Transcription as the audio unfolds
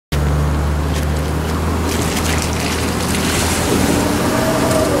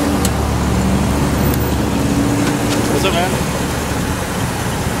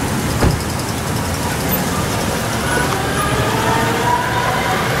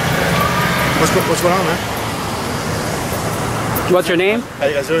What's going on, man? What's your name? How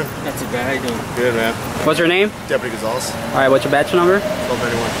you guys doing? Not too bad. How you doing? Good, man. What's your name? Deputy Gonzalez. All right, what's your badge number?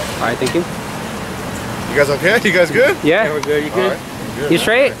 1291. All right, thank you. You guys okay? You guys good? Yeah. Yeah, we're good. You good? Right. Good, You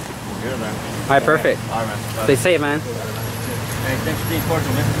straight? Good, man. All right, perfect. All right, man. Stay safe, man. Hey, thanks for being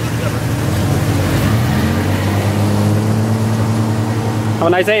cordial, man. Have a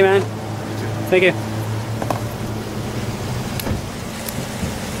nice day, man. Thank you.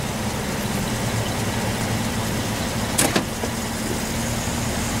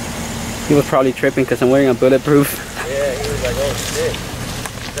 He was probably tripping because I'm wearing a bulletproof. Yeah, he was like, oh shit.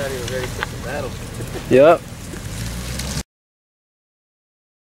 He thought he was ready for some battle. Yep.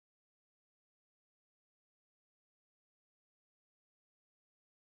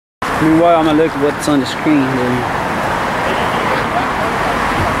 Meanwhile, I'm gonna look at what's on the screen here.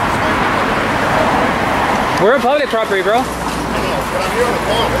 We're on public property, bro. I know, but I'm here on the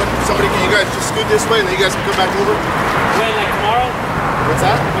phone. Somebody, can you guys just scoot this way and then you guys can come back over? Wait, like tomorrow? What's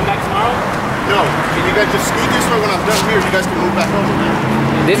that? Come back tomorrow? No. Can you guys just scoot this way when I'm done here? You guys can move back over,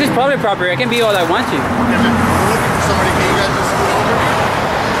 man. This is public property. I can be all I want to. Okay, man. I'm looking for somebody. Can you guys just scoot over?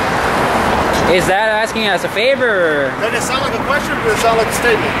 Is that asking as a favor? Does it sound like a question or does it sound like a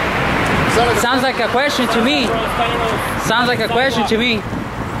statement? Sounds like a question to me. Sounds like a question to me.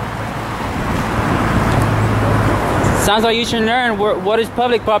 Sounds like you should learn what is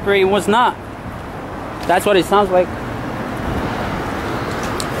public property and what's not. That's what it sounds like.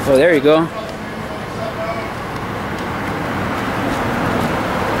 Oh, there you go.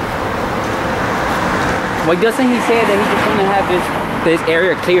 Why doesn't he say that he just want to have this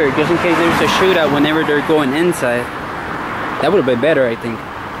area cleared just in case there's a shootout whenever they're going inside? That would have been better, I think.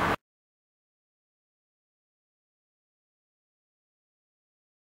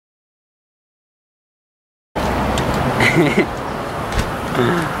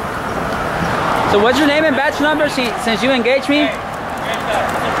 So what's your name and badge number since you engaged me?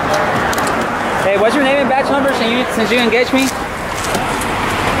 Hey, what's your name and badge number since you engaged me?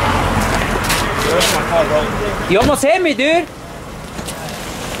 You almost hit me, dude.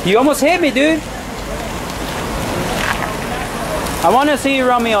 You almost hit me, dude. I want to see you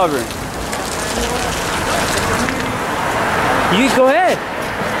run me over. You go ahead.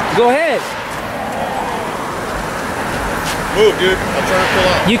 Go ahead. Move, dude. I'm trying to pull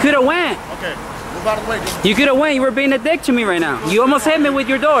up. You could have went. Okay. Move out of the way, dude. You could have went. You were being a dick to me right now. You almost hit me with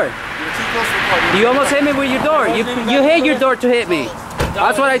your door. You're too close to the car, dude. You almost hit me with your door. You hit your door to hit me.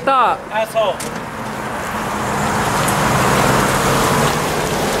 That's what I thought. Asshole.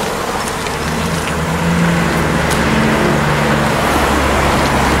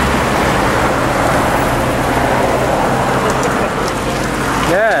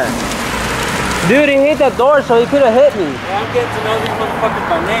 Yeah. Dude, he hit the door so he could have hit me. Yeah, I'm getting to know these motherfuckers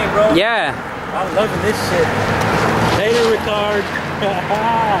by name, bro. Yeah. I'm loving this shit. Later, Ricard.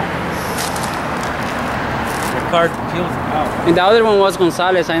 Ricard peels out. And the other one was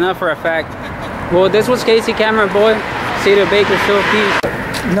Gonzalez, I know for a fact. Well, this was Casey Camera Boy, City of Bakersfield, Peace.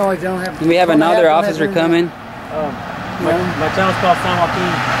 No, I don't have. We have another officer coming. My channel's called San Joaquin.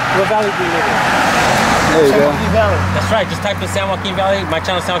 What valley do you live in? There you go. Valley. That's right. Just type in San Joaquin Valley. My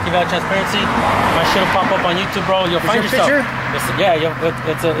channel, San Joaquin Valley Transparency. My shit will pop up on YouTube, bro. You'll find yourself. Picture? I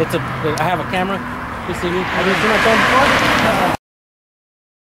have a camera. You see me? Have you seen my channel before?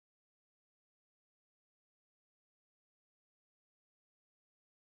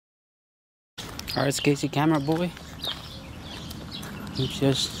 Alright, it's Casey Camera Boy. We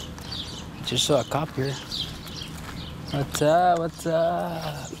just saw a cop here. What's up? What's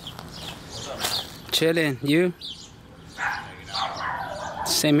up? Chilling. You?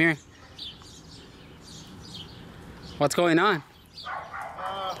 Same here. What's going on?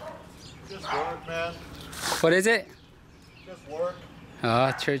 Just work, man. What is it? Just work.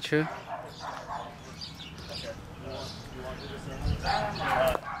 Oh, true, true.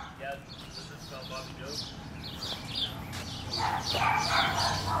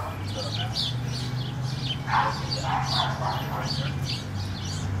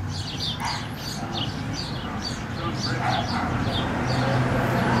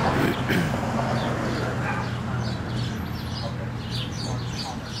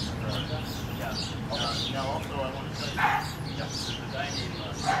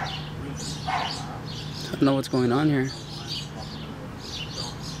 I don't know what's going on here.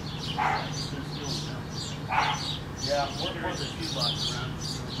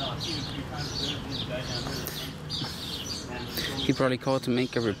 He probably called to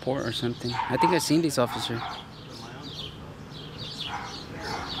make a report or something. I think I've seen this officer.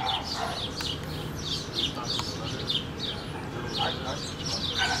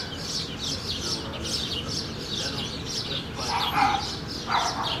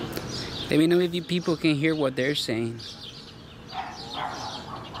 Let me know if you people can hear what they're saying.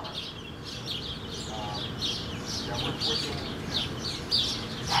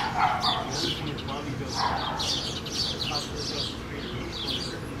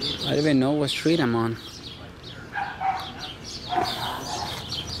 I don't even know what street I'm on.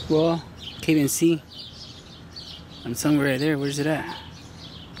 Well, can't even see. I'm somewhere right there. Where's it at?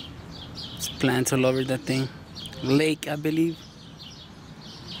 It's plants all over that thing. Lake, I believe.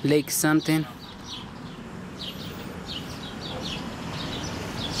 Lake something.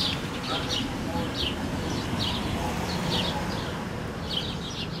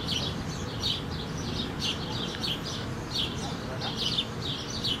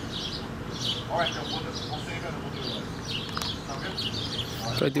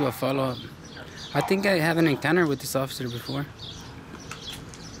 Go do a follow-up. I think I have an encounter with this officer before.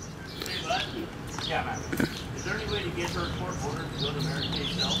 Yeah, man. Is there any way to get her court order to go to Mary Kay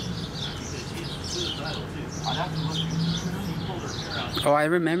Cell? Because she's suicidal too. I'd have to look. She pulled her hair out. Oh, I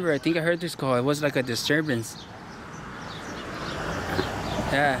remember. I think I heard this call. It was like a disturbance.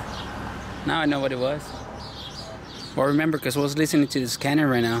 Yeah. Now I know what it was. Well, I remember because I was listening to the scanner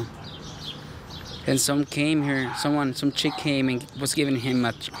right now. And some came here, some chick came and was giving him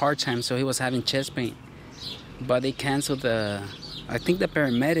a hard time, so he was having chest pain. But they canceled I think the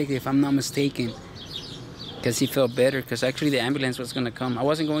paramedic, if I'm not mistaken, because he felt better, because actually the ambulance was going to come. I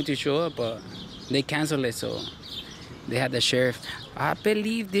wasn't going to show up, but they canceled it, so they had the sheriff. I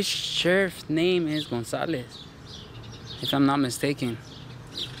believe this sheriff's name is Gonzalez, if I'm not mistaken.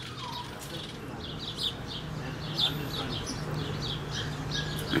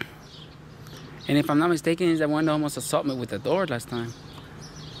 And if I'm not mistaken, he's the one that almost assaulted me with the door last time.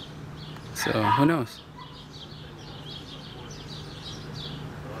 So, who knows?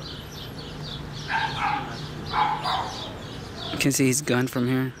 You can see his gun from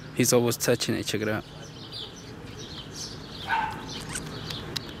here. He's always touching it. Check it out.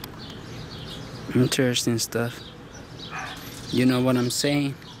 Interesting stuff. You know what I'm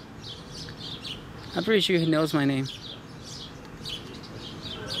saying? I'm pretty sure he knows my name.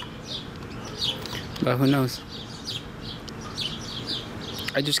 But who knows?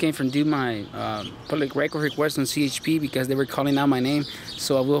 I just came from do my public record request on CHP because they were calling out my name.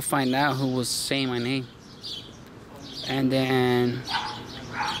 So I will find out who was saying my name. And then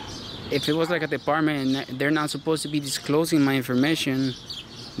if it was like a department and they're not supposed to be disclosing my information,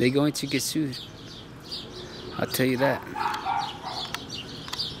 they're going to get sued. I'll tell you that.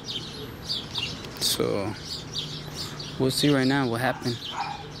 So we'll see right now what happened.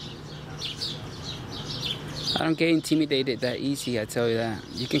 I don't get intimidated that easy, I tell you that.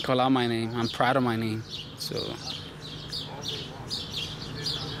 You can call out my name. I'm proud of my name. So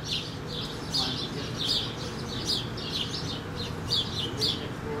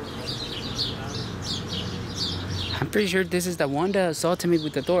I'm pretty sure this is the one that assaulted me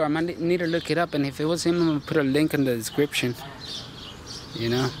with the door. I might need to look it up, and if it was him, I'm gonna put a link in the description. You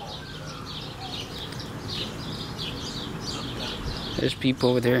know? There's people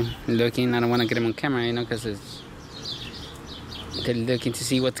over there looking. I don't want to get them on camera, you know, because they're looking to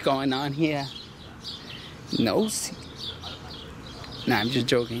see what's going on here. Nosy. Nah, I'm just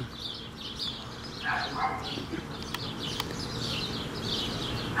joking.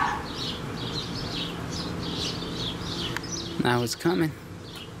 Now it's coming.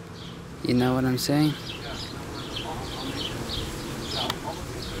 You know what I'm saying?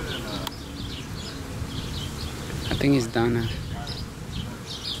 I think it's done now.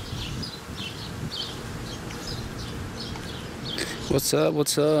 What's up?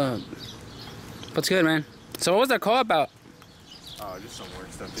 What's up? What's good, man? So what was that call about? Just some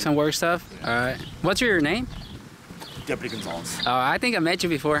work stuff. Some work stuff? Yeah. Alright. What's your name? Deputy Gonzalez. Oh, I think I met you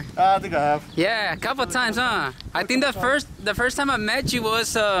before. I think I have. Yeah, a couple times, huh? I think the first time I met you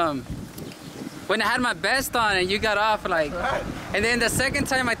was when I had my vest on and you got off, like. Right. And then the second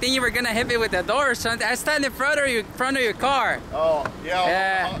time, I think you were gonna hit me with the door or something. I stand in front of your car. Oh,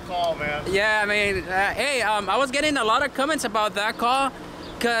 yeah. I'll call, man. Yeah, I mean, hey, I was getting a lot of comments about that call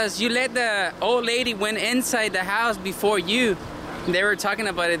because you let the old lady went inside the house before you. They were talking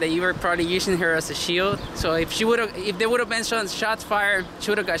about it, that you were probably using her as a shield. So if there would have been some shots fired,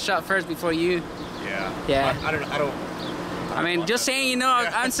 she would have got shot first before you. Yeah. Yeah. I don't. I mean, just saying, you know,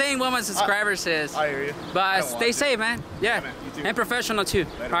 Yeah. I'm saying what my subscriber says. I hear you. But stay safe, man. Yeah. Man, you too. And professional too.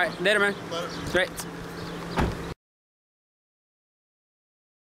 Later. All right, later, man. Later. Great.